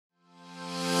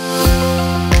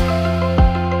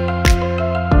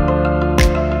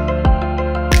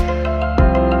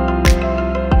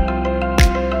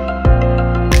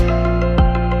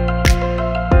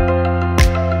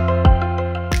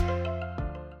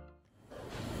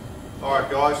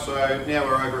Alright guys, so now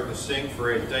we're over at the sink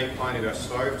for our deep clean of our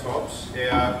stove tops.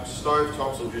 Our stove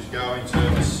tops will just go into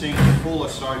a sink full of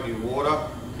soapy water.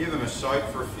 Give them a soak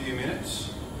for a few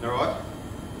minutes, alright?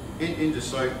 Into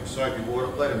soapy water,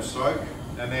 let them soak,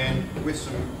 and then with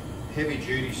some heavy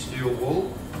duty steel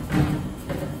wool,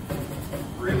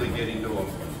 really get into them.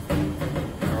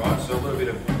 Alright, so a little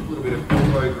bit of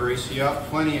elbow grease here,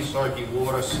 plenty of soapy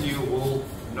water, steel wool,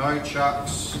 no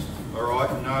chucks.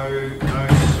 Alright, no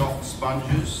soft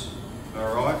sponges,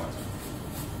 alright.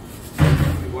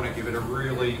 We want to give it a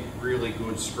really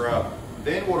good scrub.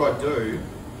 Then what I do,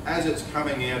 as it's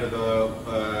coming out of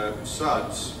the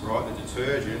suds, right, the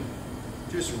detergent,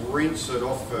 just rinse it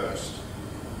off first,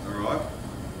 alright.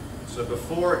 So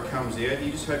before it comes out,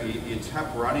 you just have your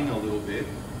tap running a little bit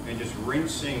and just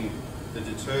rinsing the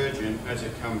detergent as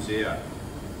it comes out.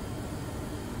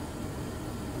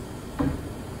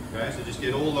 Okay, so just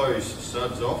get all those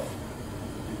suds off,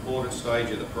 important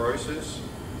stage of the process.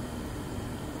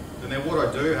 And then what I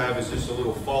do have is just a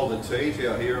little folded tees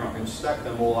out here, and I can stack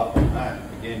them all up on that.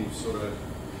 Again, sort of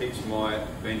keeps my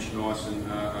bench nice and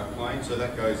clean, so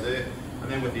that goes there.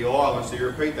 And then with the island, so you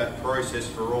repeat that process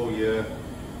for all your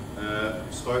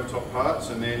stovetop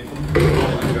parts, and then the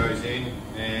island goes in,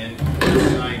 and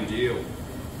same deal.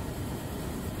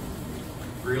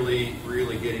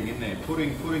 Really getting in there,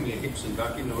 putting your hips and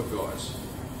back into it, guys.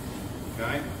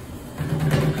 Okay.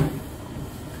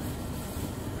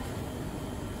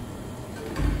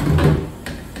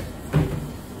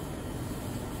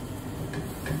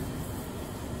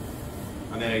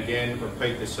 And then again,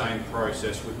 repeat the same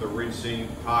process with the rinsing.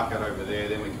 Park it over there,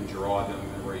 then we can dry them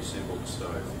and reassemble the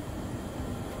stove.